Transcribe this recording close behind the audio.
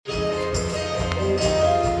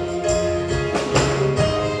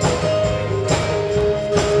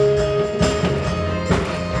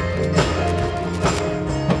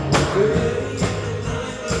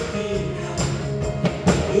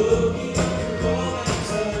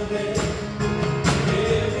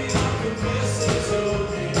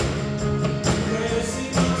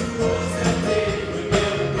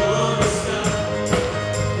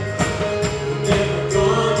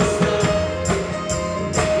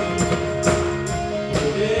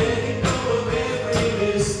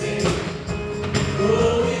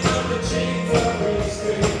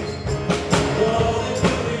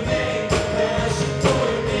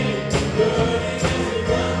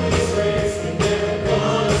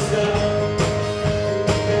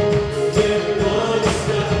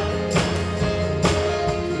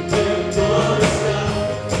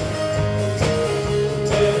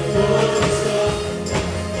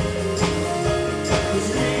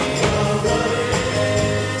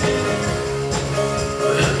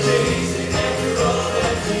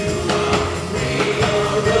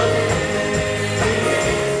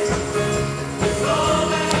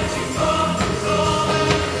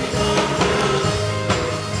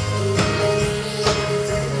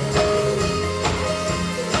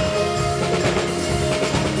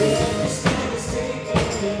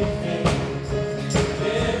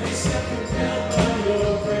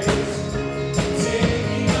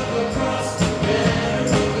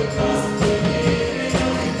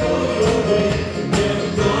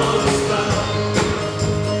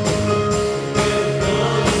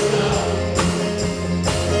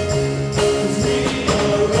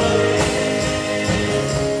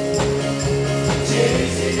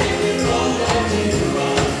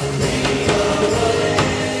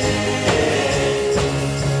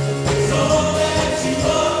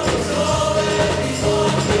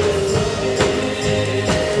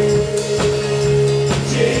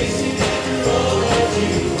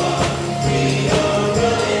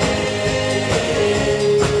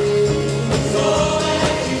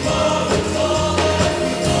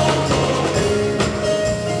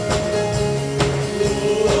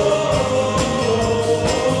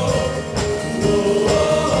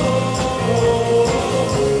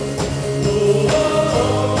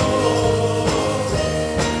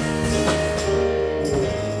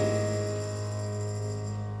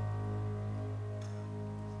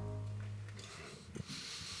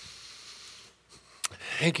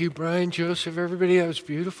Thank you, Brian, Joseph, everybody. That was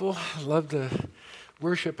beautiful. I love the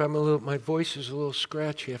worship. My voice is a little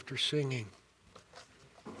scratchy after singing.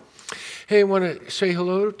 Hey, I want to say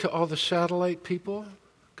hello to all the satellite people.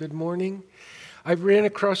 Good morning. I ran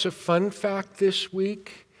across a fun fact this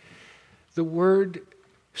week. The word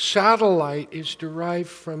satellite is derived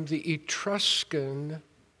from the Etruscan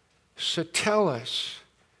satellus,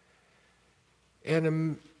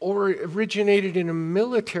 and originated in a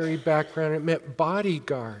military background. It meant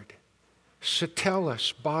bodyguard,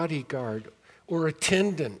 satellus, bodyguard, or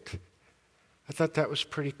attendant. I thought that was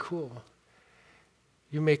pretty cool.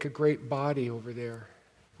 You make a great body over there.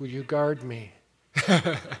 Will you guard me?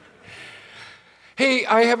 Hey,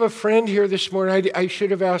 I have a friend here this morning. I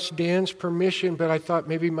should have asked Dan's permission, but I thought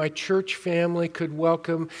maybe my church family could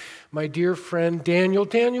welcome my dear friend Daniel.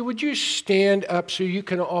 Daniel, would you stand up so you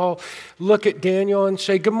can all look at Daniel and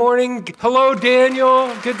say, good morning. Hello,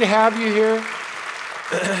 Daniel. Good to have you here.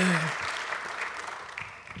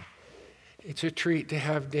 It's a treat to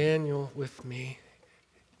have Daniel with me.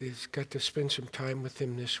 I've got to spend some time with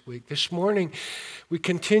him this week. This morning, we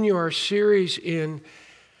continue our series in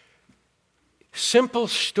simple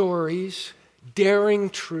stories, daring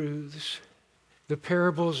truths, the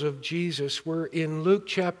parables of Jesus. We're in Luke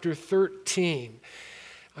chapter 13.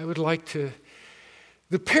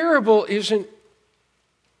 The parable isn't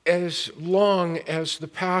as long as the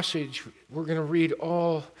passage. We're going to read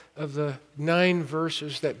all of the 9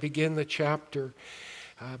 verses that begin the chapter,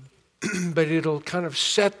 but it'll kind of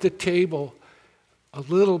set the table a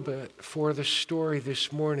little bit for the story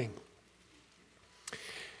this morning.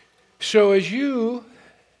 So as you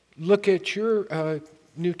look at your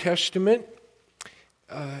New Testament,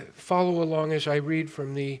 follow along as I read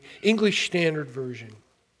from the English Standard Version.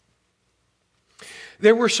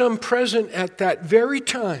 There were some present at that very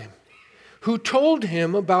time who told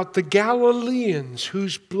him about the Galileans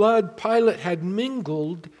whose blood Pilate had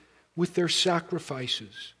mingled with their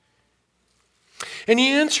sacrifices. And he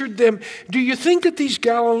answered them, do you think that these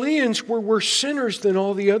Galileans were worse sinners than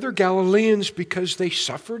all the other Galileans because they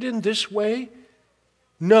suffered in this way?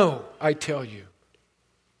 No, I tell you.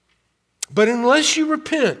 But unless you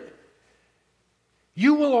repent,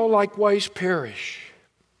 you will all likewise perish.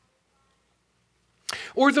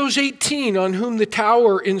 Or those 18 on whom the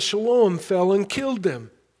tower in Siloam fell and killed them.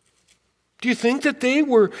 Do you think that they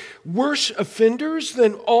were worse offenders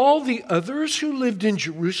than all the others who lived in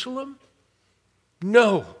Jerusalem?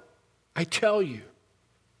 No, I tell you.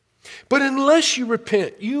 But unless you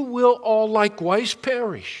repent, you will all likewise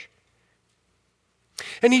perish.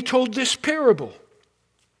 And he told this parable.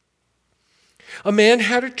 A man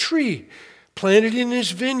had a tree planted in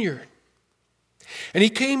his vineyard, and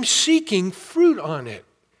he came seeking fruit on it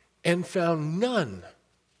and found none.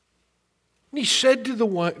 And he said to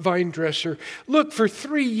the vine dresser, look, for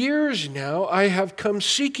 3 years now I have come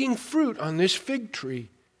seeking fruit on this fig tree,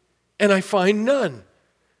 and I find none.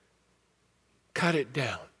 Cut it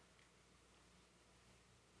down.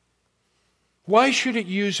 Why should it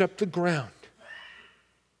use up the ground?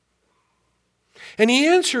 And he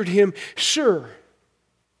answered him, Sir,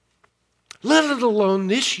 let it alone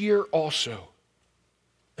this year also,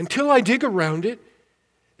 until I dig around it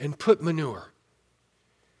and put manure.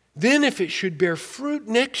 Then if it should bear fruit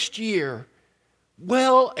next year,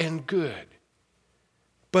 well and good.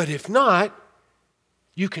 But if not,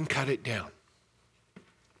 you can cut it down.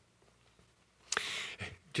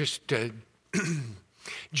 Just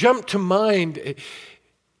jump to mind,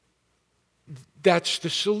 that's the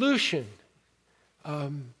solution.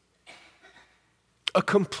 A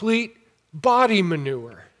complete body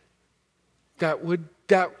manure that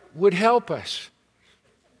would help us.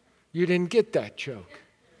 You didn't get that joke.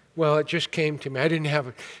 Well, it just came to me. I didn't have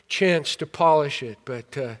a chance to polish it,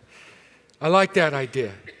 but I like that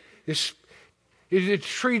idea. The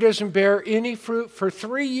tree doesn't bear any fruit for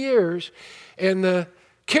 3 years, and the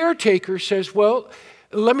caretaker says, well,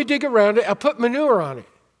 let me dig around it. I'll put manure on it.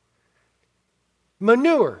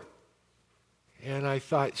 Manure. And I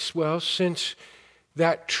thought, well, since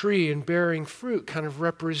that tree and bearing fruit kind of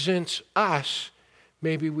represents us,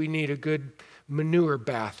 maybe we need a good manure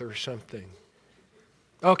bath or something.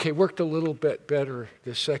 Okay, worked a little bit better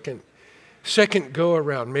the second go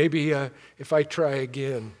around. Maybe if I try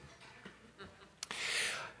again.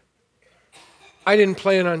 I didn't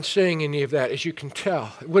plan on saying any of that, as you can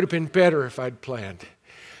tell. It would have been better if I'd planned.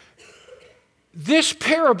 This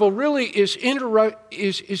parable really is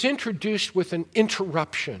introduced with an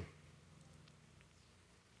interruption.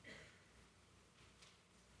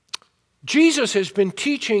 Jesus has been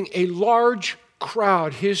teaching a large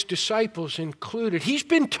crowd, his disciples included. He's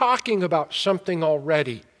been talking about something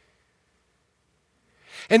already.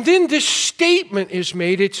 And then this statement is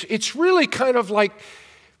made. It's really kind of like,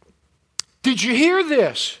 did you hear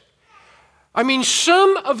this? I mean,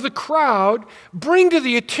 some of the crowd bring to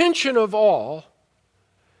the attention of all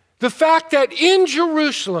the fact that in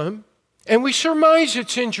Jerusalem, and we surmise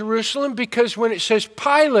it's in Jerusalem because when it says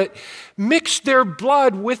Pilate mixed their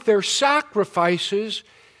blood with their sacrifices,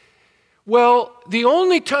 well, the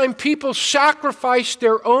only time people sacrificed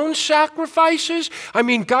their own sacrifices,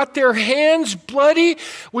 got their hands bloody,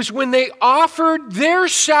 was when they offered their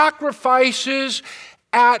sacrifices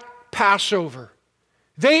at Passover.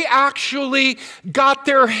 They actually got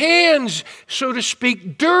their hands, so to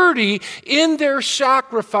speak, dirty in their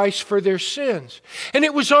sacrifice for their sins. And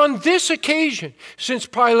it was on this occasion, since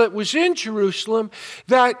Pilate was in Jerusalem,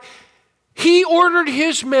 that he ordered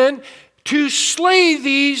his men to slay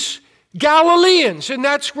these Galileans. And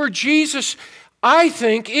that's where Jesus, I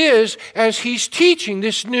think, is as he's teaching.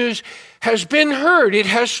 This news has been heard. It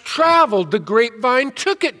has traveled. The grapevine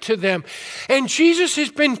took it to them. And Jesus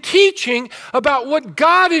has been teaching about what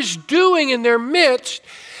God is doing in their midst.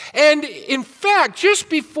 And in fact, just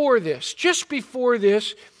before this,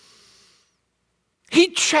 he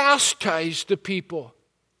chastised the people.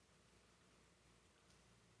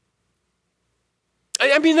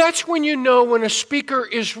 That's when you know when a speaker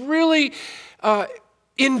is really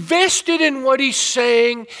invested in what he's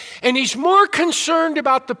saying, and he's more concerned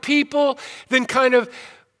about the people than kind of,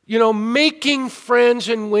 making friends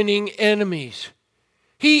and winning enemies.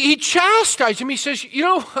 He chastised them. He says, you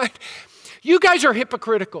know what? You guys are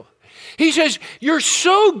hypocritical. He says, you're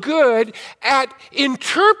so good at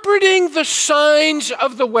interpreting the signs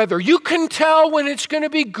of the weather. You can tell when it's going to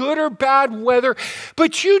be good or bad weather,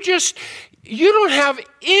 but you don't have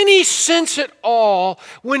any sense at all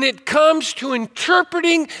when it comes to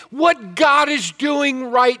interpreting what God is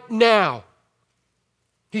doing right now.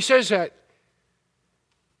 He says that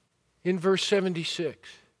in verse 76.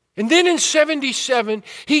 And then in 77,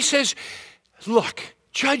 he says, look,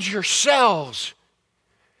 judge yourselves.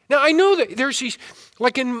 Now, I know that there's these,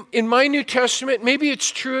 like in my New Testament, maybe it's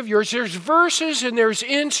true of yours, there's verses and there's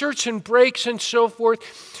inserts and breaks and so forth.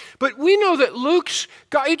 But we know that Luke's,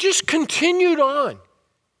 it just continued on.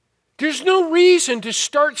 There's no reason to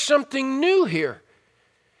start something new here.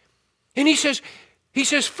 And he says,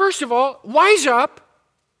 first of all, wise up.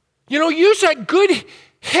 Use that good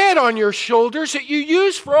head on your shoulders that you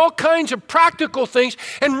use for all kinds of practical things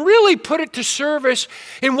and really put it to service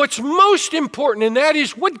in what's most important, and that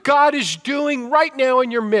is what God is doing right now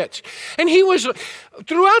in your midst. And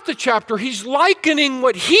throughout the chapter, he's likening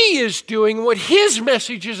what he is doing, what his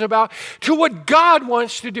message is about, to what God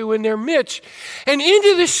wants to do in their midst. And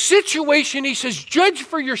into this situation, he says, judge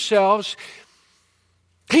for yourselves.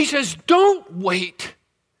 He says, don't wait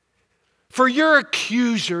for your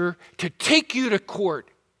accuser to take you to court.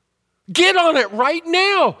 Get on it right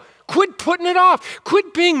now. Quit putting it off.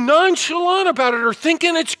 Quit being nonchalant about it or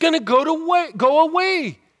thinking it's going to go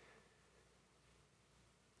away.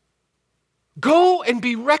 Go and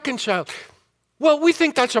be reconciled. Well, we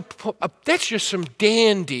think that's just some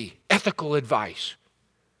dandy ethical advice.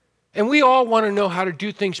 And we all want to know how to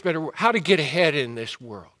do things better, how to get ahead in this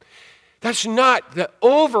world. That's not the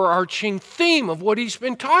overarching theme of what he's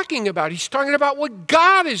been talking about. He's talking about what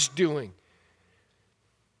God is doing.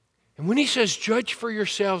 And when he says, judge for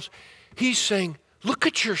yourselves, he's saying, look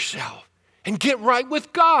at yourself and get right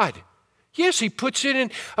with God. Yes, he puts it in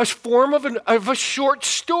a form of a short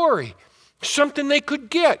story, something they could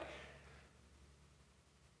get.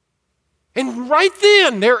 And right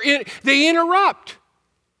then, they interrupt.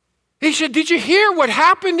 He said, did you hear what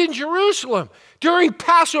happened in Jerusalem during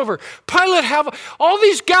Passover? Pilate have all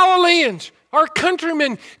these Galileans, our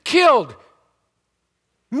countrymen, killed.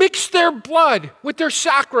 Mixed their blood with their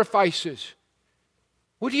sacrifices.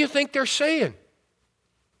 What do you think they're saying?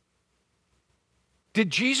 Did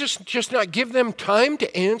Jesus just not give them time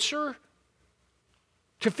to answer?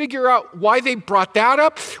 To figure out why they brought that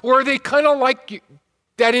up? Or are they kind of like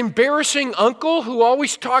that embarrassing uncle who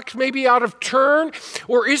always talks maybe out of turn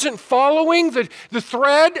or isn't following the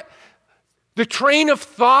thread, the train of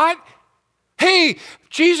thought? Hey,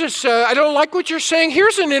 Jesus, I don't like what you're saying.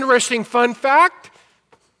 Here's an interesting fun fact.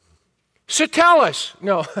 So tell us.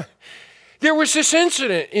 No, there was this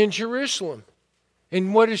incident in Jerusalem.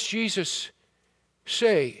 And what does Jesus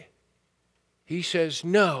say? He says,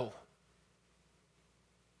 no.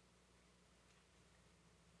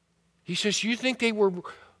 He says, do you think they were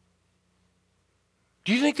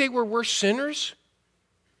worse sinners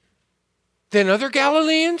than other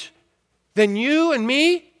Galileans? Than you and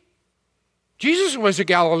me? Jesus was a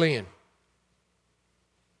Galilean.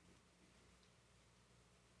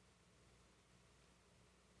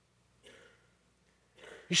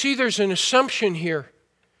 You see, there's an assumption here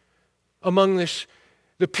among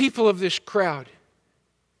the people of this crowd.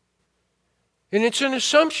 And it's an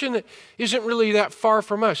assumption that isn't really that far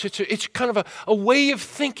from us. It's kind of a way of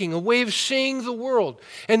thinking, a way of seeing the world.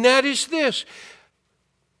 And that is this.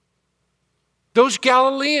 Those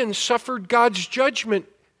Galileans suffered God's judgment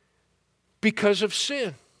because of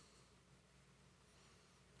sin.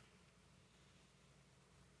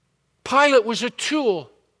 Pilate was a tool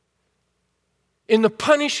in the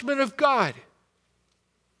punishment of God.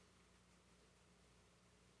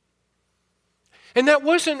 And that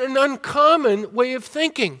wasn't an uncommon way of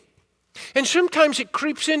thinking. And sometimes it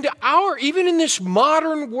creeps into even in this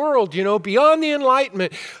modern world, beyond the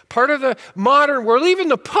Enlightenment, part of the modern world, even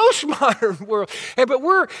the postmodern world. But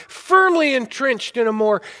we're firmly entrenched in a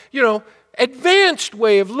more, advanced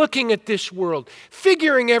way of looking at this world,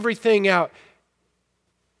 figuring everything out,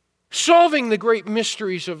 solving the great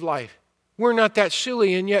mysteries of life. We're not that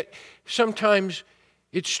silly, and yet sometimes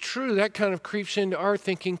it's true. That kind of creeps into our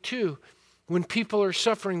thinking too. When people are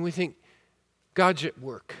suffering, we think, God's at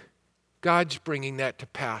work. God's bringing that to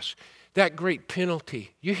pass. That great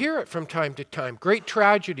penalty. You hear it from time to time. Great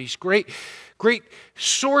tragedies, great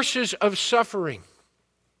sources of suffering.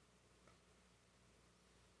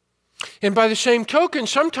 And by the same token,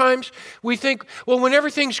 sometimes we think, well, when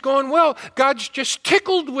everything's going well, God's just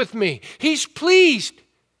tickled with me. He's pleased.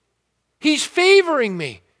 He's favoring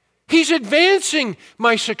me. He's advancing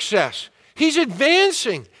my success. He's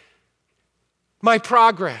advancing my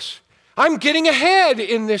progress. I'm getting ahead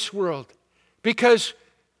in this world because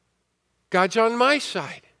God's on my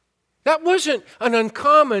side. That wasn't an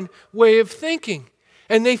uncommon way of thinking.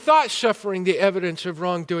 And they thought suffering the evidence of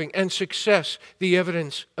wrongdoing and success the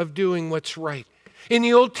evidence of doing what's right. In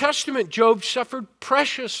the Old Testament, Job suffered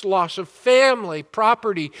precious loss of family,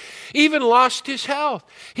 property, even lost his health.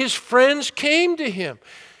 His friends came to him.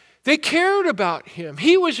 They cared about him.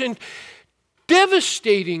 He was in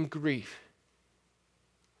devastating grief.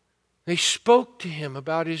 They spoke to him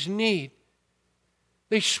about his need.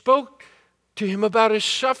 They spoke to him about his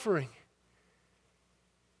suffering.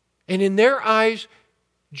 And in their eyes,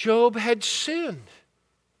 Job had sinned.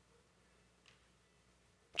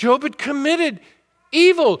 Job had committed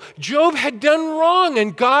evil. Job had done wrong,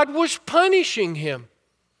 and God was punishing him.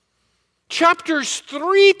 Chapters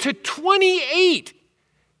 3 to 28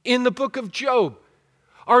 in the book of Job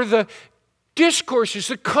are the discourses,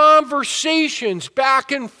 the conversations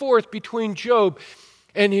back and forth between Job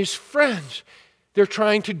and his friends. They're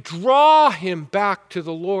trying to draw him back to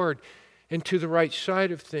the Lord and to the right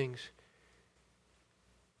side of things.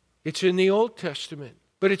 It's in the Old Testament,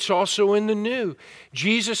 but it's also in the New.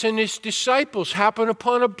 Jesus and his disciples happen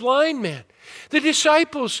upon a blind man. The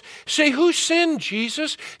disciples say, "Who sinned,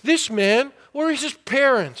 Jesus, this man or his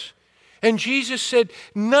parents?" And Jesus said,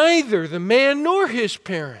 "Neither the man nor his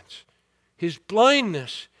parents." His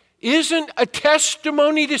blindness isn't a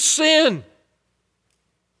testimony to sin.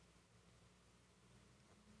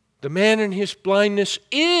 The man in his blindness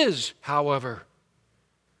is, however,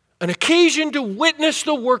 an occasion to witness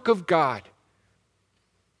the work of God.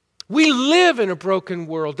 We live in a broken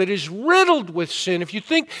world that is riddled with sin. If you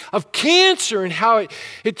think of cancer and how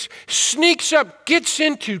it sneaks up, gets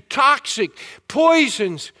into toxic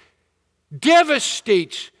poisons,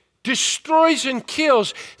 devastates, destroys and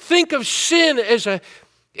kills. Think of sin as a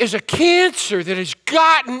cancer that has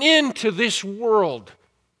gotten into this world.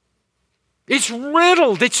 It's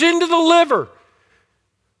riddled. It's into the liver.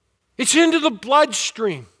 It's into the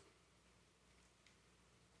bloodstream.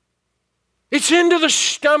 It's into the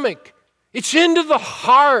stomach. It's into the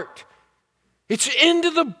heart. It's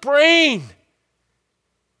into the brain.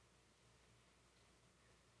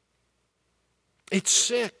 It's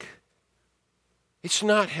sick. It's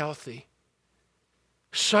not healthy.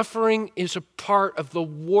 Suffering is a part of the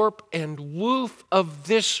warp and woof of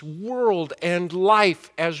this world and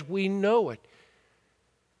life as we know it.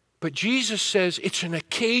 But Jesus says it's an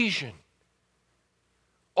occasion.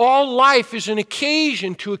 All life is an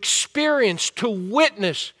occasion to experience, to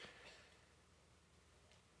witness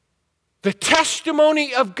the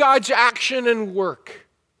testimony of God's action and work.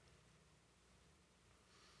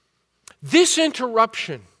 This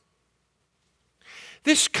interruption,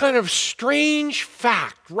 this kind of strange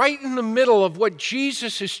fact right in the middle of what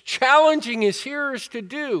Jesus is challenging his hearers to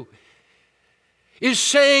do, is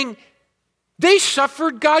saying they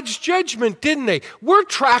suffered God's judgment, didn't they? We're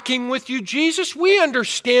tracking with you, Jesus. We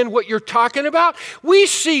understand what you're talking about. We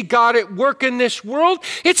see God at work in this world.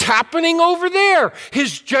 It's happening over there.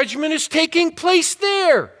 His judgment is taking place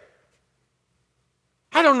there.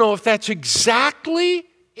 I don't know if that's exactly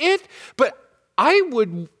it, but I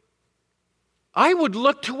would I would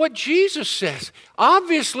look to what Jesus says.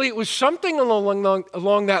 Obviously, it was something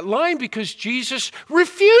along that line, because Jesus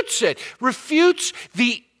refutes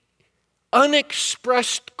the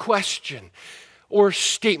unexpressed question or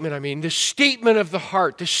statement. The statement of the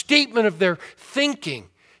heart, the statement of their thinking.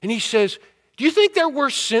 And he says, do you think they're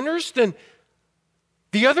worse sinners than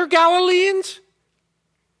the other Galileans?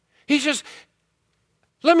 He says,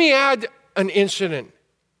 let me add an incident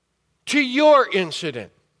to your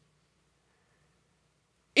incident.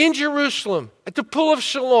 In Jerusalem, at the Pool of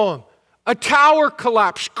Siloam, a tower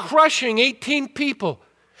collapsed, crushing 18 people.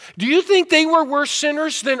 Do you think they were worse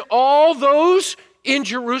sinners than all those in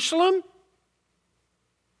Jerusalem?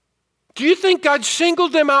 Do you think God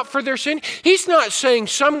singled them out for their sin? He's not saying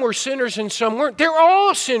some were sinners and some weren't. They're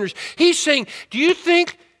all sinners. He's saying, do you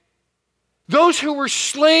think those who were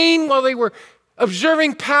slain while they were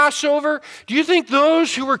observing Passover, do you think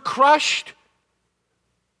those who were crushed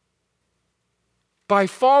by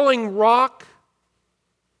falling rock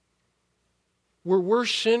were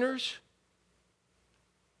worse sinners?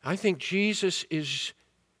 I think Jesus is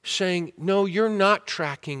saying, no, you're not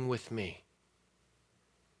tracking with me.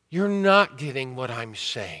 You're not getting what I'm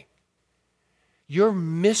saying. You're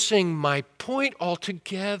missing my point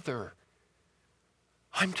altogether.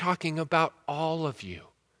 I'm talking about all of you.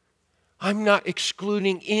 I'm not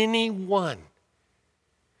excluding anyone.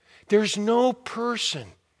 There's no person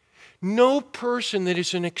that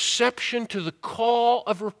is an exception to the call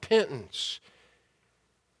of repentance.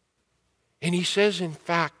 And he says, in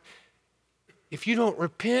fact, if you don't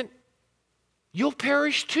repent, you'll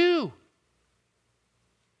perish too.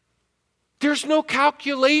 There's no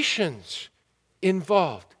calculations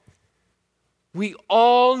involved. We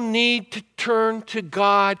all need to turn to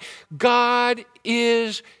God. God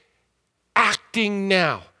is acting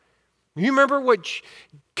now. You remember what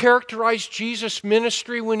characterized Jesus'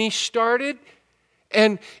 ministry when he started?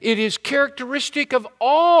 And it is characteristic of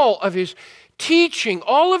all of his teaching,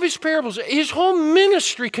 all of his parables. His whole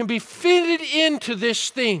ministry can be fitted into this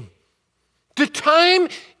theme. The time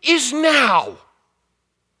is now.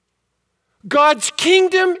 God's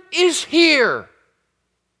kingdom is here.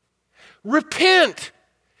 Repent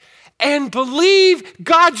and believe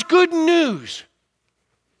God's good news.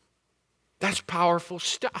 That's powerful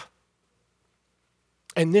stuff.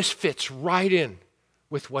 And this fits right in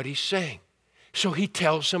with what he's saying. So he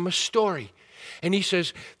tells them a story. And he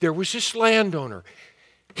says, there was this landowner.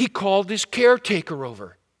 He called his caretaker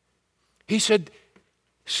over. He said,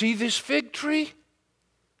 see this fig tree?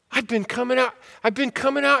 I've been coming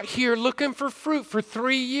out here looking for fruit for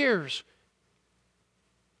 3 years.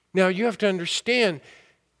 Now you have to understand,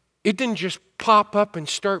 it didn't just pop up and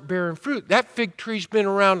start bearing fruit. That fig tree's been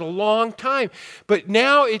around a long time. But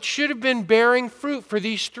now it should have been bearing fruit for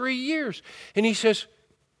these 3 years. And he says,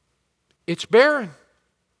 it's barren.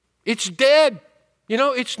 It's dead.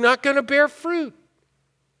 It's not going to bear fruit.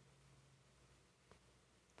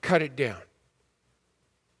 Cut it down.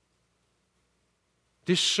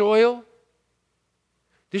 This soil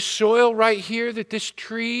right here that this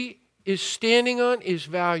tree is standing on is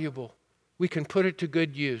valuable. We can put it to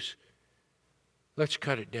good use. Let's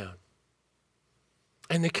cut it down.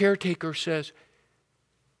 And the caretaker says,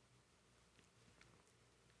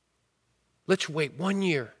 let's wait 1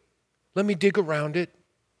 year. Let me dig around it.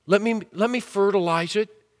 Let me fertilize it.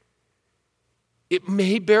 It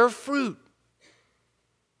may bear fruit.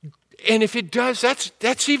 And if it does,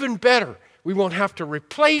 that's even better. We won't have to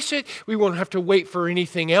replace it. We won't have to wait for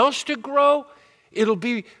anything else to grow. It'll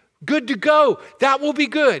be good to go. That will be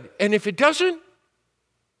good. And if it doesn't,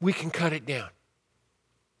 we can cut it down.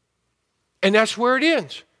 And that's where it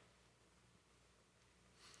ends.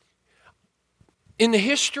 In the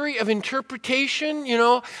history of interpretation,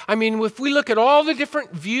 if we look at all the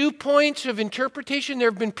different viewpoints of interpretation,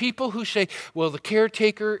 there have been people who say, well, the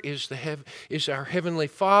caretaker is our Heavenly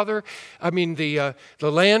Father. The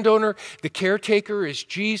landowner, the caretaker is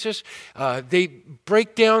Jesus. They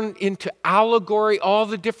break down into allegory all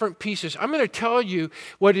the different pieces. I'm going to tell you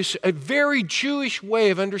what is a very Jewish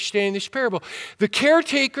way of understanding this parable. The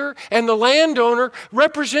caretaker and the landowner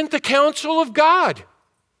represent the counsel of God.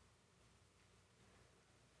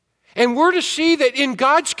 And we're to see that in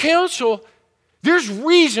God's counsel, there's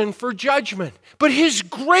reason for judgment. But His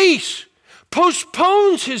grace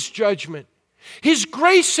postpones His judgment. His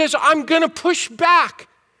grace says, I'm going to push back.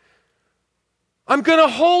 I'm going to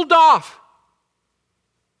hold off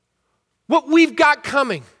what we've got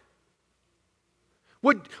coming.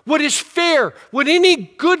 What is fair, what any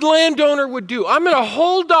good landowner would do. I'm going to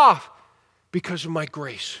hold off because of my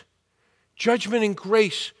grace. Judgment and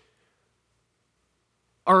grace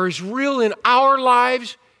are as real in our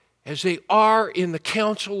lives as they are in the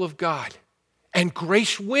counsel of God. And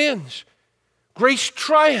grace wins. Grace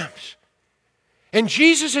triumphs. And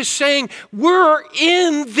Jesus is saying, we're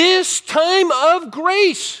in this time of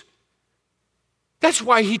grace. That's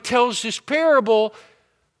why he tells this parable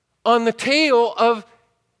on the tail of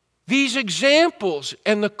these examples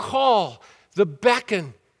and the call, the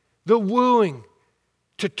beckon, the wooing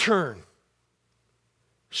to turn.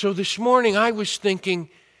 So this morning I was thinking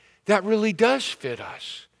that really does fit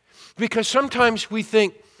us. Because sometimes we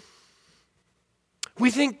think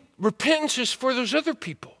repentance is for those other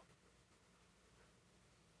people.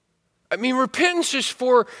 I mean, repentance is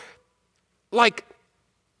for like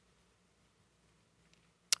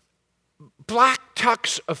black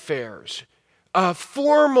tux affairs,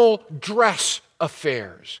 formal dress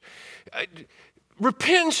affairs.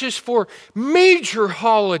 Repentance is for major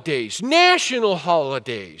holidays, national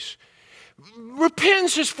holidays.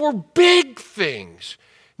 Repentance is for big things,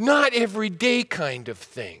 not everyday kind of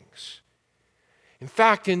things. In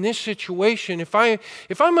fact, in this situation, if I'm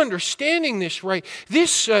understanding this right,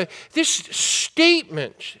 this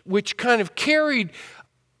statement, which kind of carried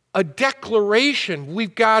a declaration,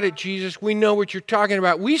 we've got it, Jesus, we know what you're talking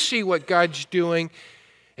about, we see what God's doing,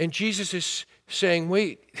 and Jesus is saying,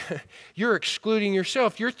 wait, you're excluding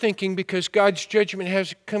yourself. You're thinking because God's judgment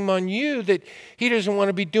has come on you that he doesn't want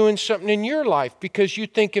to be doing something in your life because you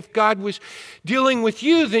think if God was dealing with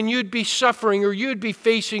you, then you'd be suffering or you'd be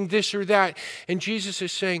facing this or that. And Jesus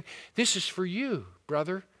is saying, this is for you,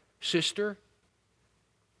 brother, sister.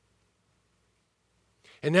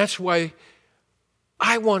 And that's why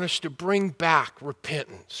I want us to bring back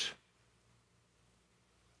repentance.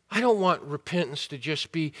 I don't want repentance to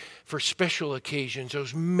just be for special occasions,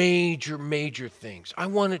 those major, major things. I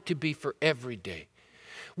want it to be for every day.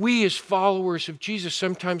 We as followers of Jesus,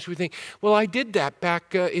 sometimes we think, well, I did that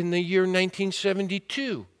back in the year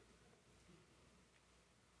 1972.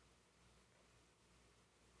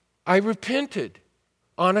 I repented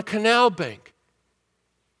on a canal bank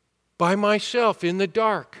by myself in the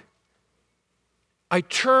dark. I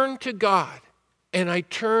turned to God. And I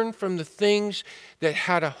turned from the things that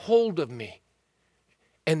had a hold of me.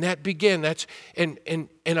 And that began. And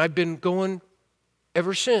I've been going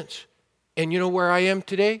ever since. And you know where I am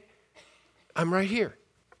today? I'm right here.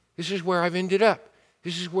 This is where I've ended up.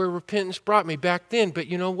 This is where repentance brought me back then. But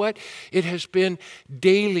you know what? It has been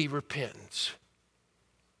daily repentance.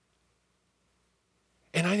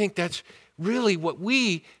 And I think that's really what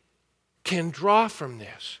we can draw from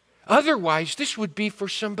this. Otherwise, this would be for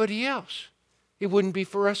somebody else. It wouldn't be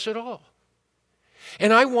for us at all.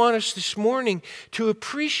 And I want us this morning to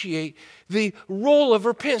appreciate the role of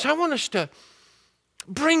repentance. I want us to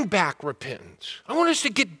bring back repentance. I want us to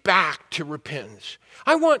get back to repentance.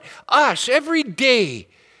 I want us every day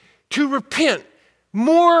to repent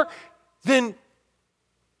more than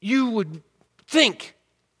you would think,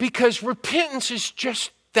 because repentance is just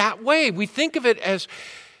that way. We think of it as,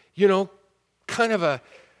 kind of a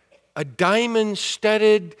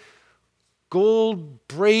diamond-studded,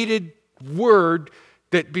 gold-braided word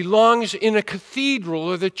that belongs in a cathedral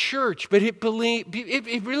or the church, but it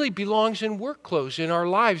really belongs in work clothes in our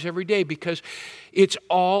lives every day because it's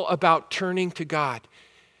all about turning to God.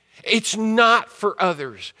 It's not for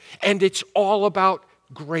others, and it's all about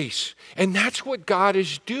grace. And that's what God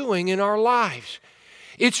is doing in our lives.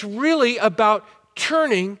 It's really about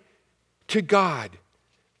turning to God.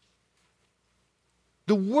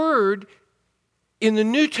 The word in the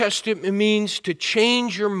New Testament means to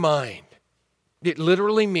change your mind. It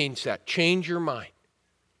literally means that, change your mind.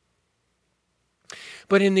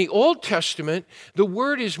 But in the Old Testament, the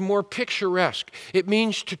word is more picturesque. It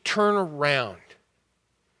means to turn around.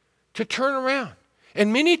 To turn around.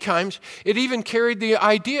 And many times, it even carried the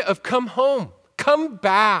idea of come home, come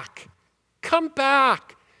back, come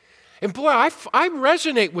back. And boy, I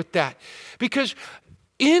resonate with that because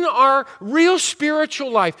in our real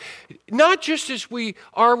spiritual life, not just as we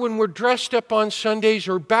are when we're dressed up on Sundays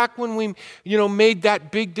or back when we, made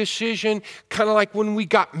that big decision, kind of like when we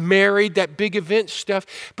got married, that big event stuff,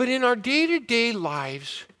 but in our day-to-day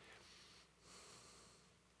lives,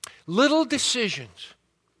 little decisions,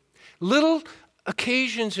 little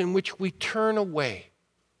occasions in which we turn away.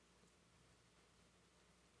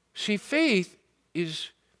 See, faith is,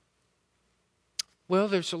 well,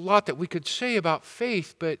 there's a lot that we could say about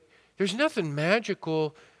faith, but there's nothing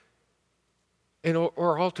magical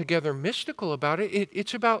or altogether mystical about it.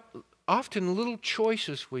 It's about often little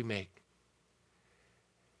choices we make.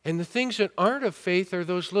 And the things that aren't of faith are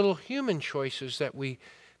those little human choices that we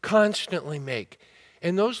constantly make.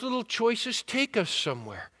 And those little choices take us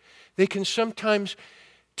somewhere. They can sometimes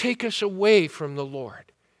take us away from the Lord.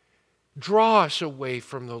 draw us away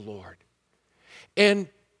from the Lord. And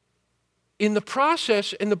in the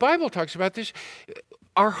process, and the Bible talks about this,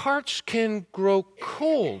 our hearts can grow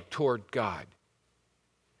cold toward God.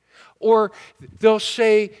 Or they'll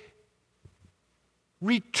say,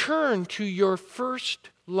 return to your first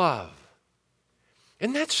love.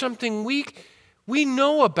 And that's something we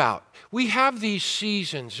know about. We have these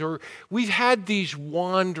seasons, or we've had these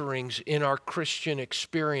wanderings in our Christian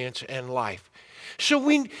experience and life. So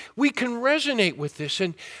we can resonate with this.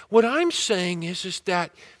 And what I'm saying is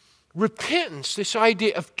that repentance, this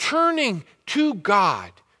idea of turning to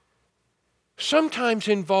God, sometimes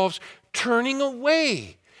involves turning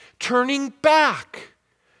away, turning back,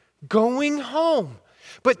 going home.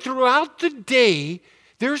 But throughout the day,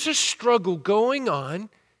 there's a struggle going on,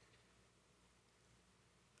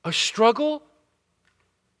 a struggle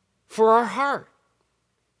for our heart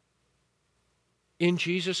in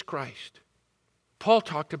Jesus Christ. Paul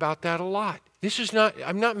talked about that a lot.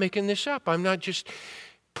 I'm not making this up.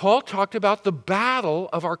 Paul talked about the battle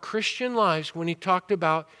of our Christian lives when he talked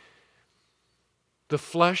about the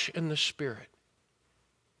flesh and the spirit.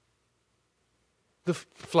 The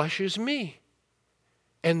flesh is me,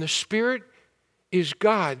 and the spirit is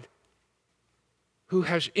God who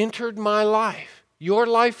has entered my life, your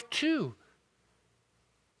life too.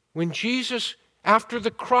 When Jesus, after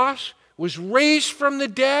the cross, was raised from the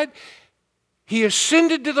dead, He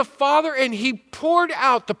ascended to the Father and He poured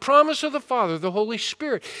out the promise of the Father, the Holy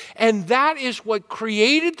Spirit. And that is what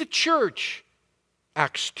created the church,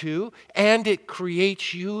 Acts 2, and it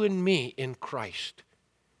creates you and me in Christ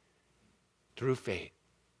through faith.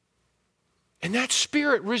 And that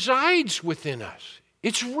Spirit resides within us.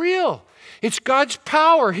 It's real. It's God's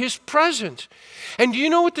power, His presence. And do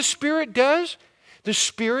you know what the Spirit does? The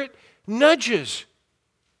Spirit nudges.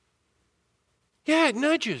 Yeah, it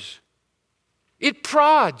nudges. It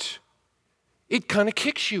prods. It kind of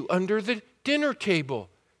kicks you under the dinner table.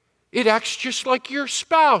 It acts just like your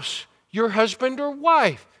spouse, your husband or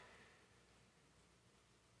wife.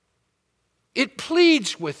 It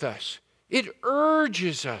pleads with us. It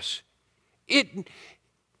urges us.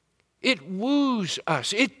 It woos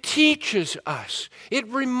us. It teaches us. It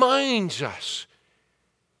reminds us.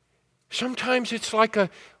 Sometimes it's like a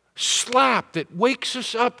slap that wakes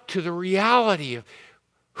us up to the reality of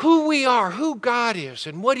who we are, who God is,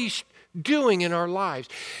 and what He's doing in our lives.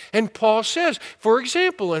 And Paul says, for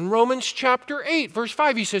example, in Romans chapter 8, verse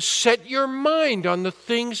 5, he says, set your mind on the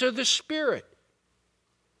things of the Spirit,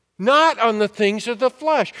 not on the things of the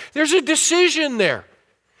flesh. There's a decision there.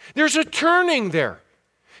 There's a turning there.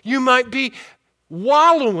 You might be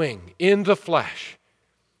wallowing in the flesh.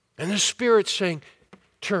 And the Spirit's saying,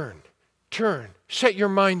 turn, set your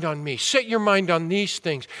mind on me. Set your mind on these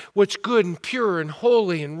things. What's good and pure and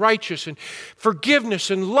holy and righteous and forgiveness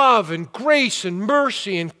and love and grace and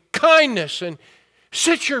mercy and kindness. And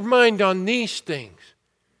set your mind on these things.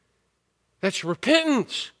 That's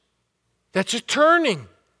repentance. That's a turning.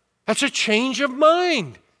 That's a change of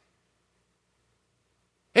mind.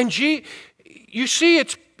 And you see,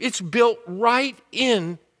 it's built right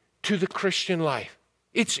into the Christian life.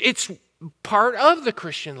 It's part of the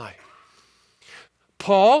Christian life.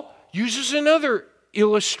 Paul uses another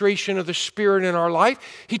illustration of the Spirit in our life.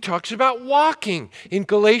 He talks about walking in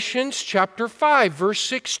Galatians chapter 5, verse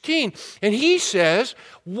 16. And he says,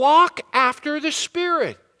 walk after the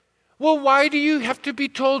Spirit. Well, why do you have to be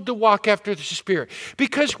told to walk after the Spirit?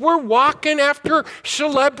 Because we're walking after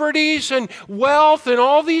celebrities and wealth and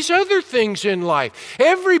all these other things in life.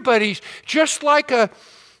 Everybody's just like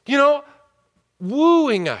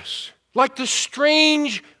wooing us. Like the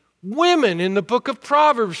strange women in the book of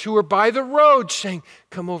Proverbs who are by the road saying,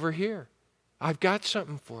 come over here. I've got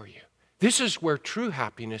something for you. This is where true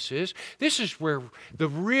happiness is. This is where the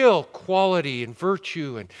real quality and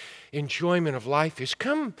virtue and enjoyment of life is.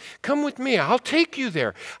 Come with me. I'll take you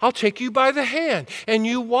there. I'll take you by the hand and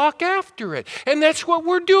you walk after it. And that's what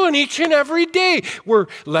we're doing each and every day. We're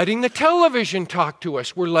letting the television talk to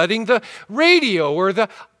us. We're letting the radio or the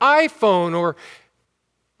iPhone or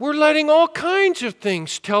we're letting all kinds of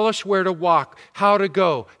things tell us where to walk, how to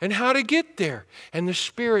go, and how to get there. And the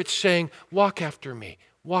Spirit's saying, walk after me,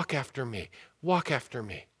 walk after me, walk after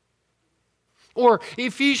me. Or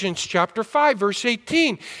Ephesians chapter 5, verse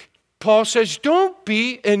 18, Paul says, don't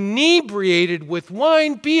be inebriated with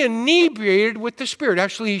wine, be inebriated with the Spirit.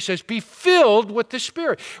 Actually, he says, be filled with the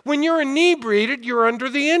Spirit. When you're inebriated, you're under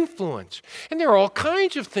the influence. And there are all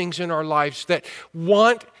kinds of things in our lives that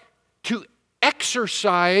want to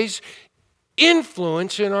exercise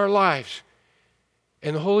influence in our lives.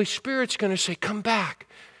 And the Holy Spirit's going to say, come back,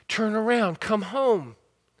 turn around, come home,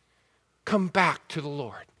 come back to the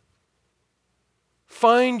Lord.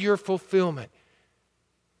 find your fulfillment.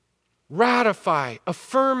 Ratify,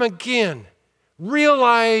 affirm again,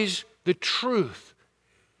 realize the truth,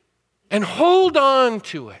 and hold on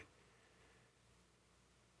to it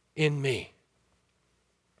in me.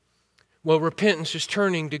 Well, repentance is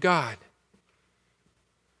turning to God.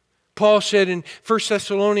 Paul said in 1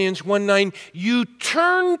 Thessalonians 1:9, you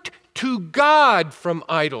turned to God from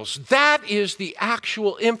idols. That is the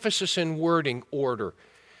actual emphasis and wording order.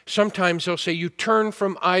 Sometimes they'll say you turn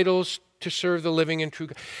from idols to serve the living and true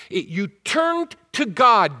God. You turned to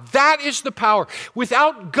God. That is the power.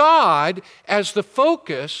 Without God as the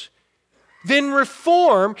focus, then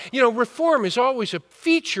reform is always a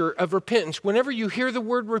feature of repentance. Whenever you hear the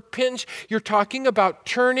word repentance, you're talking about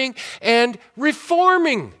turning and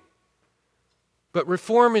reforming. But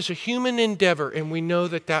reform is a human endeavor, and we know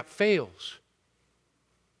that that fails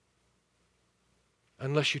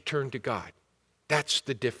unless you turn to God. That's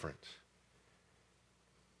the difference.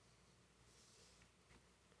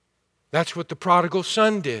 That's what the prodigal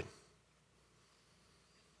son did.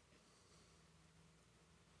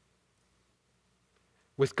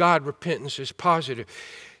 With God, repentance is positive.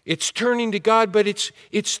 It's turning to God, but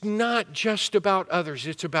it's not just about others.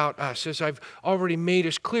 It's about us, as I've already made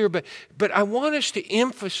us clear. But I want to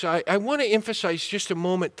emphasize just a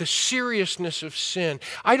moment the seriousness of sin.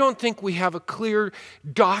 I don't think we have a clear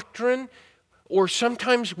doctrine, or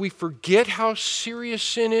sometimes we forget how serious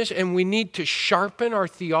sin is, and we need to sharpen our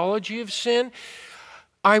theology of sin.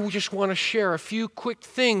 I just want to share a few quick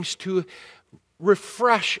things to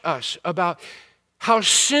refresh us about how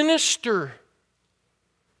sinister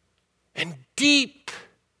and deep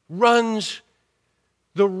runs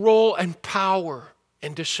the role and power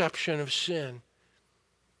and deception of sin.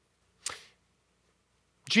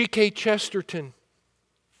 G.K. Chesterton,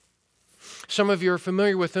 some of you are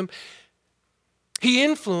familiar with him. He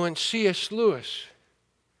influenced C.S. Lewis,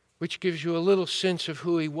 which gives you a little sense of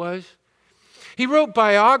who he was. He wrote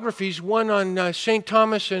biographies, one on St.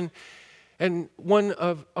 Thomas and one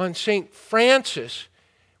on St. Francis,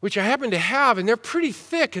 which I happen to have, and they're pretty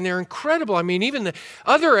thick and they're incredible. I mean, even the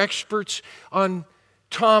other experts on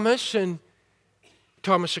Thomas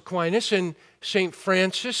Aquinas and St.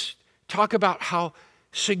 Francis talk about how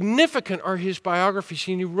significant are his biographies,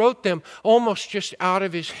 and he wrote them almost just out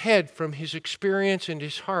of his head from his experience and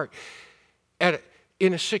his heart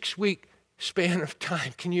in a 6-week span of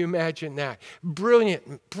time. Can you imagine that?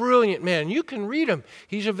 Brilliant man. You can read him.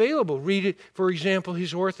 He's available. Read it, for example,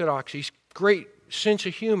 his Orthodoxy. Great sense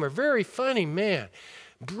of humor. Very funny man.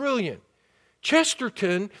 Brilliant.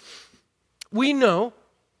 Chesterton, we know,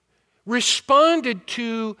 responded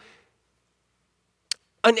to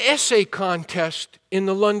an essay contest in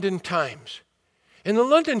the London Times. And the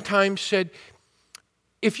London Times said,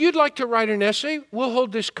 if you'd like to write an essay, we'll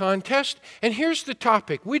hold this contest, and here's the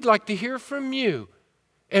topic. We'd like to hear from you,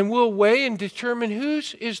 and we'll weigh and determine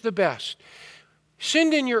whose is the best.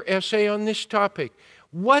 Send in your essay on this topic.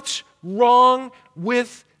 What's wrong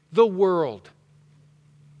with the world?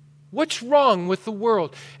 What's wrong with the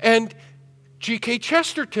world? And G.K.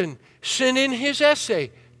 Chesterton sent in his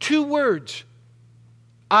essay, 2 words,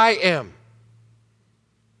 I am.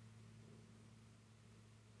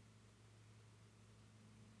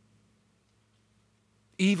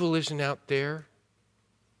 Evil isn't out there.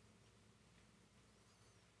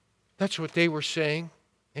 That's what they were saying.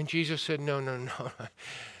 And Jesus said, no.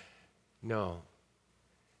 No.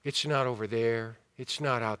 It's not over there. It's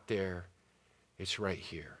not out there. It's right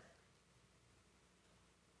here.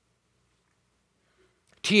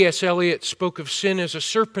 T.S. Eliot spoke of sin as a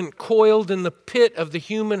serpent coiled in the pit of the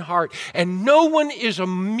human heart, and no one is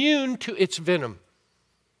immune to its venom.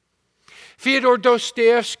 Fyodor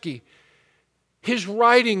Dostoevsky, his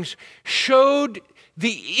writings showed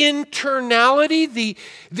the internality,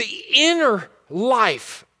 the inner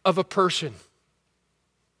life of a person.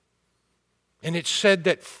 And it said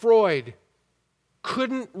that Freud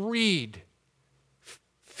couldn't read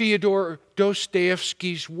Fyodor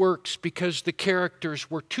Dostoevsky's works because the characters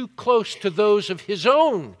were too close to those of his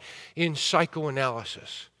own in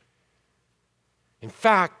psychoanalysis. In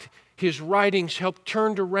fact, his writings helped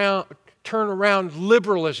turn around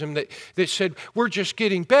liberalism that said we're just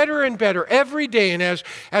getting better and better every day, and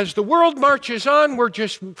as the world marches on,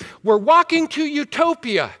 we're walking to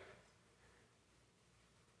utopia.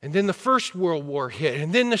 And then the First World War hit,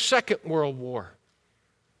 and then the Second World War.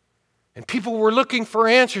 And people were looking for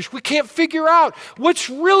answers. We can't figure out what's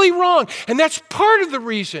really wrong. And that's part of the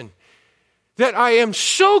reason that I am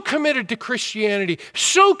so committed to Christianity,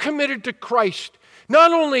 so committed to Christ.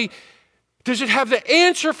 Not only does it have the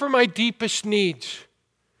answer for my deepest needs,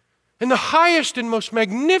 and the highest and most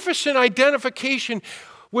magnificent identification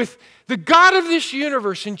with the God of this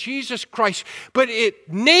universe in Jesus Christ, but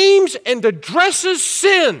it names and addresses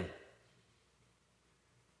sin.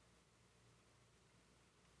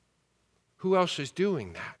 Who else is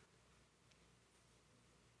doing that?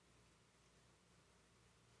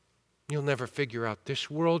 You'll never figure out this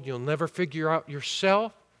world. You'll never figure out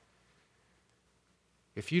yourself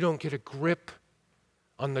if you don't get a grip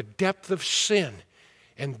on the depth of sin.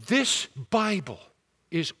 And this Bible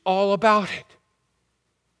is all about it.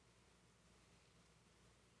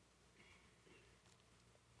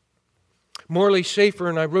 Morley Safer,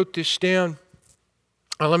 and I wrote this down.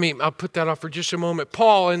 I'll put that off for just a moment.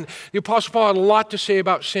 Paul, and the Apostle Paul had a lot to say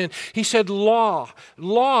about sin. He said law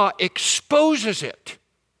exposes it.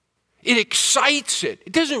 It excites it.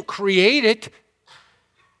 It doesn't create it.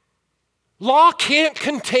 Law can't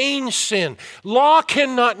contain sin. Law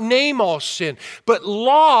cannot name all sin. But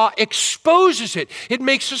law exposes it. It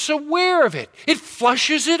makes us aware of it. It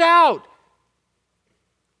flushes it out.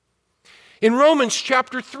 In Romans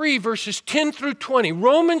chapter 3, verses 10 through 20,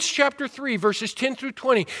 Romans chapter 3, verses 10 through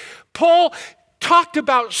 20, Paul talked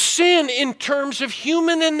about sin in terms of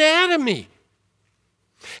human anatomy,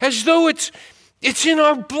 as though it's in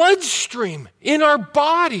our bloodstream, in our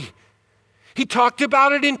body. He talked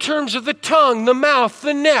about it in terms of the tongue, the mouth,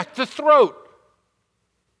 the neck, the throat.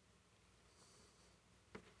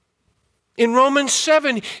 In Romans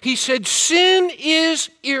 7, he said, sin is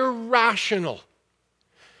irrational.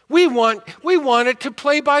 We want it to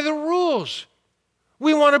play by the rules.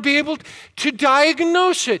 We want to be able to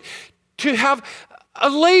diagnose it, to have a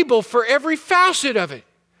label for every facet of it,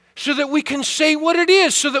 so that we can say what it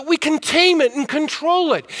is, so that we can tame it and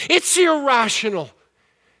control it. It's irrational.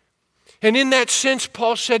 And in that sense,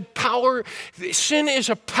 Paul said sin is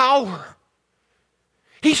a power.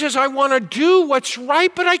 He says, I want to do what's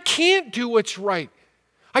right, but I can't do what's right.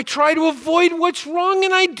 I try to avoid what's wrong,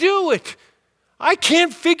 and I do it. I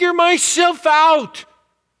can't figure myself out.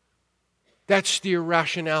 That's the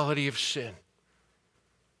irrationality of sin.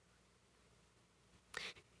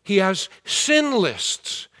 He has sin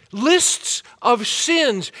lists. Lists of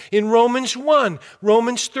sins in Romans 1,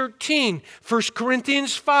 Romans 13, 1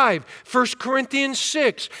 Corinthians 5, 1 Corinthians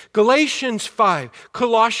 6, Galatians 5,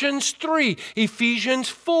 Colossians 3, Ephesians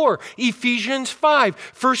 4, Ephesians 5,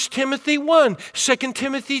 1 Timothy 1, 2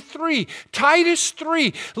 Timothy 3, Titus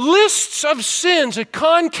 3. Lists of sins, a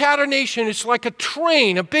concatenation. It's like a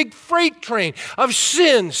train, a big freight train of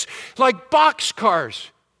sins, like boxcars.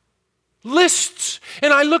 Lists.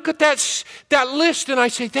 And I look at that list and I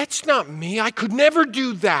say, that's not me. I could never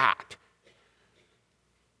do that.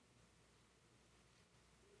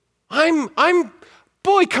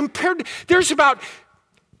 Compared to, there's about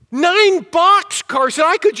 9 boxcars that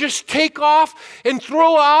I could just take off and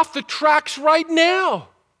throw off the tracks right now.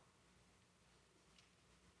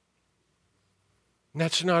 And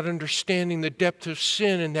that's not understanding the depth of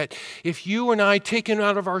sin, and that if you and I taken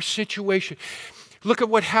out of our situation, look at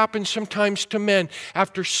what happens sometimes to men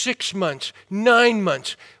after 6 months, 9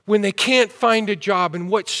 months, when they can't find a job, and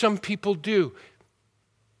what some people do.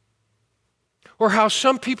 Or how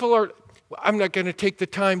some people are, I'm not going to take the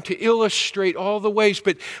time to illustrate all the ways,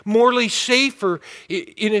 but Morley Safer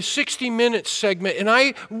in a 60 Minutes segment, and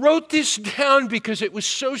I wrote this down because it was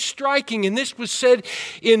so striking, and this was said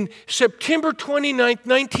in September 29th,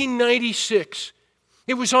 1996.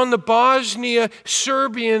 It was on the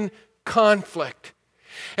Bosnia-Serbian conflict.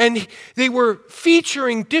 And they were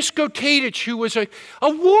featuring Disko Tadic, who was a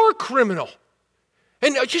war criminal.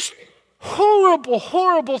 And just horrible,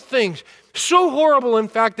 horrible things. So horrible, in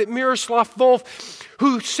fact, that Miroslav Volf,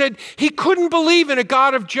 who said he couldn't believe in a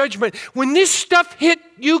God of judgment, when this stuff hit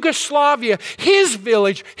Yugoslavia, his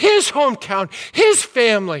village, his hometown, his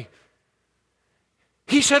family,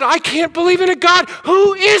 he said, I can't believe in a God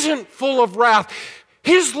who isn't full of wrath.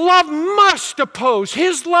 His love must oppose.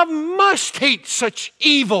 His love must hate such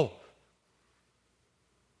evil.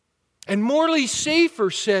 And Morley Safer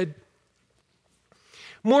said,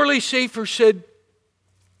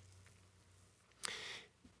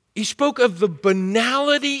 he spoke of the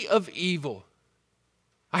banality of evil.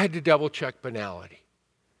 I had to double check banality.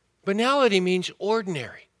 Banality means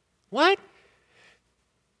ordinary. What?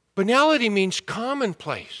 Banality means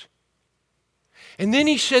commonplace. And then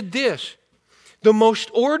he said this, the most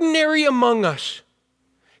ordinary among us,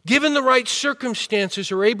 given the right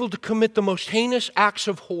circumstances, are able to commit the most heinous acts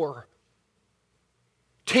of horror.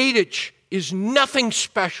 Tadic is nothing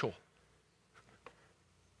special.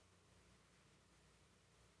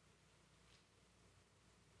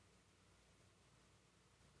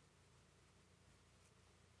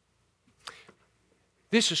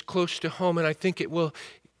 This is close to home, and I think it will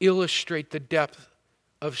illustrate the depth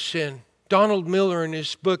of sin. Donald Miller, in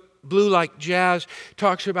his book, Blue Like Jazz,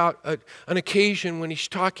 talks about an occasion when he's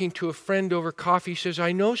talking to a friend over coffee. He says,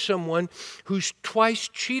 I know someone who's twice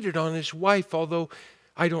cheated on his wife, although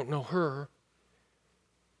I don't know her.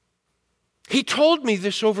 He told me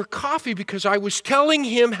this over coffee because I was telling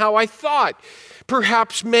him how I thought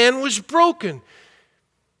perhaps man was broken.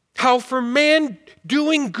 How for man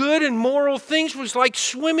doing good and moral things was like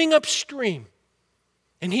swimming upstream.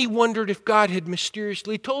 And he wondered if God had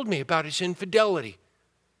mysteriously told me about his infidelity.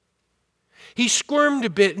 He squirmed a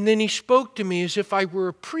bit and then he spoke to me as if I were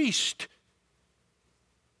a priest.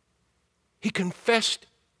 He confessed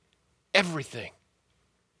everything.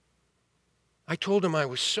 I told him I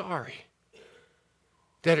was sorry,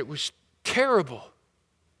 that it was terrible.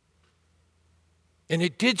 And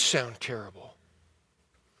it did sound terrible.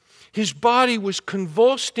 His body was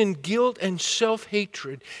convulsed in guilt and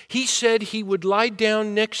self-hatred. He said he would lie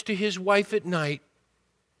down next to his wife at night,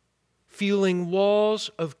 feeling walls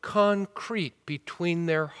of concrete between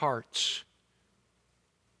their hearts.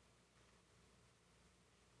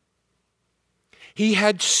 He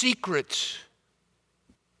had secrets.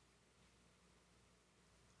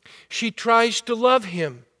 She tries to love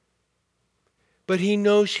him, but he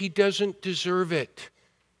knows he doesn't deserve it.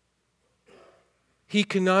 He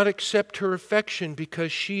cannot accept her affection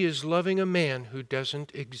because she is loving a man who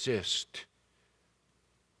doesn't exist.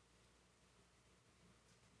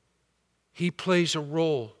 He plays a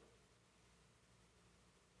role.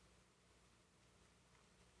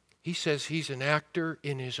 He says he's an actor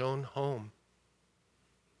in his own home.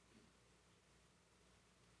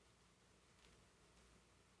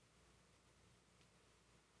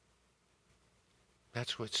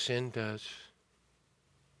 That's what sin does.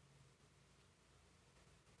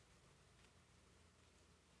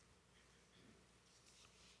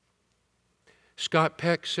 Scott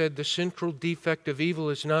Peck said the central defect of evil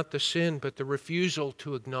is not the sin, but the refusal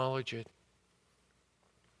to acknowledge it.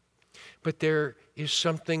 But there is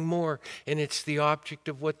something more, and it's the object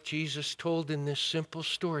of what Jesus told in this simple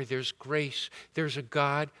story. There's grace. There's a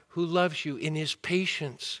God who loves you in his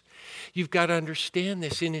patience. You've got to understand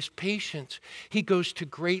this. In his patience, he goes to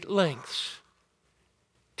great lengths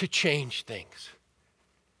to change things.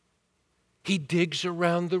 He digs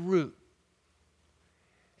around the root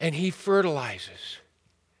and he fertilizes.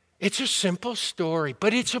 It's a simple story,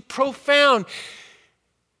 but it's a profound,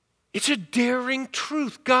 it's a daring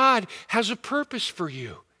truth. God has a purpose for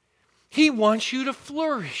you. He wants you to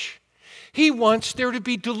flourish. He wants there to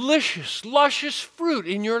be delicious, luscious fruit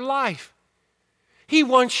in your life. He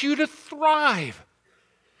wants you to thrive.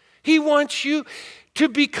 He wants you to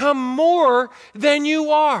become more than you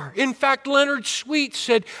are. In fact, Leonard Sweet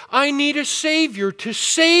said, I need a Savior to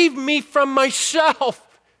save me from myself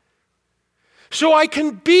so I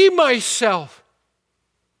can be myself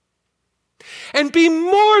and be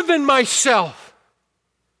more than myself.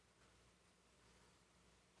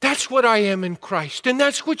 That's what I am in Christ, and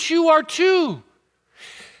that's what you are too.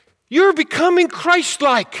 You're becoming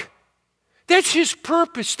Christ-like. That's his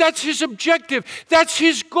purpose. That's his objective. That's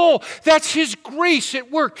his goal. That's his grace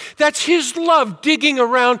at work. That's his love digging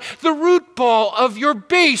around the root ball of your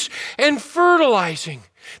base and fertilizing.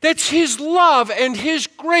 That's his love and his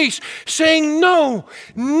grace saying no,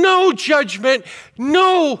 no judgment,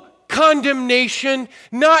 no condemnation,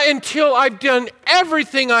 not until I've done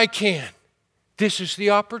everything I can. This is the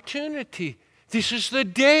opportunity. This is the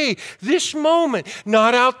day, this moment,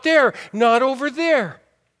 not out there, not over there.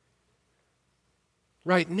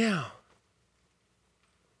 Right now.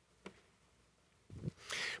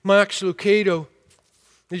 Max Lucado,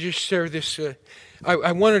 I just share this.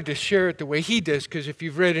 I wanted to share it the way he does, because if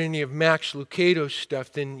you've read any of Max Lucado's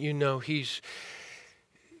stuff, then you know he's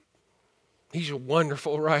a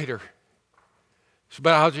wonderful writer.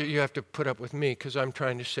 But you have to put up with me because I'm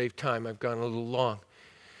trying to save time. I've gone a little long.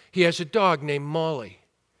 He has a dog named Molly,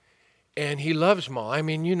 and he loves Molly. I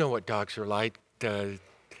mean, you know what dogs are like.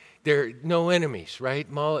 They're no enemies, right?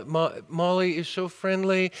 Molly is so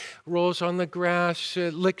friendly, rolls on the grass,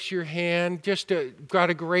 licks your hand, just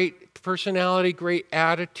got a great personality, great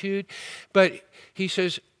attitude. But he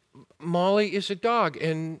says, Molly is a dog,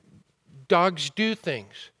 and dogs do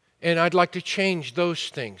things. And I'd like to change those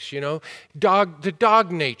things, you know. The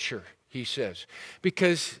dog nature, he says.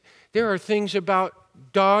 Because there are things about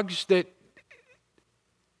dogs that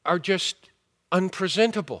are just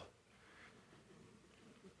unpresentable.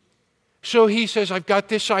 So he says, I've got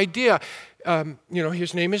this idea.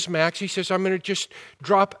 His name is Max. He says, I'm going to just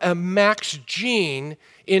drop a Max gene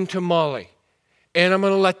into Molly. And I'm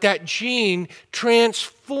going to let that gene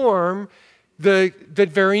transform the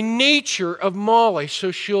very nature of Molly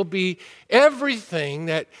so she'll be everything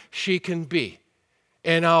that she can be.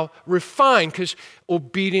 And I'll refine, because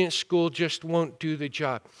obedience school just won't do the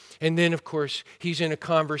job. And then, of course, he's in a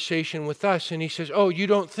conversation with us and he says, oh, you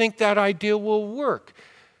don't think that idea will work?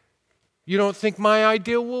 You don't think my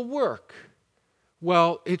idea will work?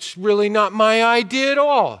 Well, it's really not my idea at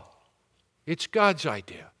all. It's God's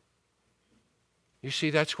idea. You see,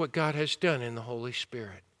 that's what God has done in the Holy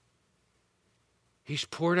Spirit. He's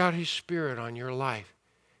poured out His Spirit on your life.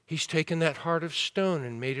 He's taken that heart of stone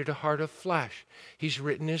and made it a heart of flesh. He's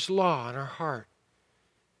written His law on our heart.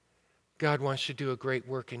 God wants to do a great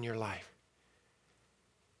work in your life.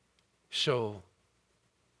 So,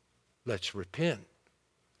 let's repent.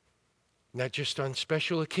 Not just on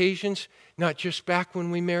special occasions, not just back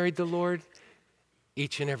when we married the Lord,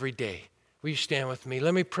 each and every day. Will you stand with me?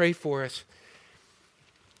 Let me pray for us.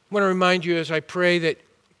 I want to remind you as I pray that,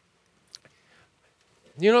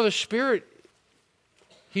 the Spirit,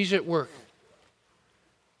 He's at work.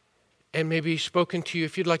 And maybe He's spoken to you.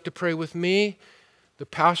 If you'd like to pray with me, the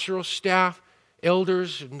pastoral staff,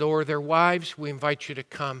 elders, or their wives, we invite you to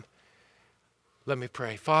come. Let me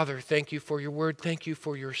pray. Father, thank you for your word. Thank you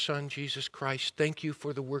for your Son, Jesus Christ. Thank you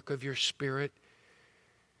for the work of your Spirit.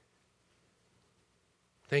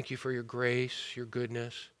 Thank you for your grace, your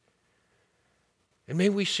goodness. And may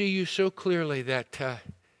we see you so clearly that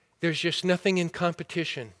there's just nothing in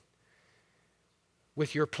competition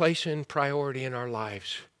with your place and priority in our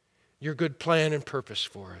lives, your good plan and purpose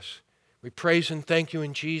for us. We praise and thank you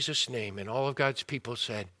in Jesus' name. And all of God's people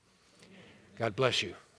said, God bless you.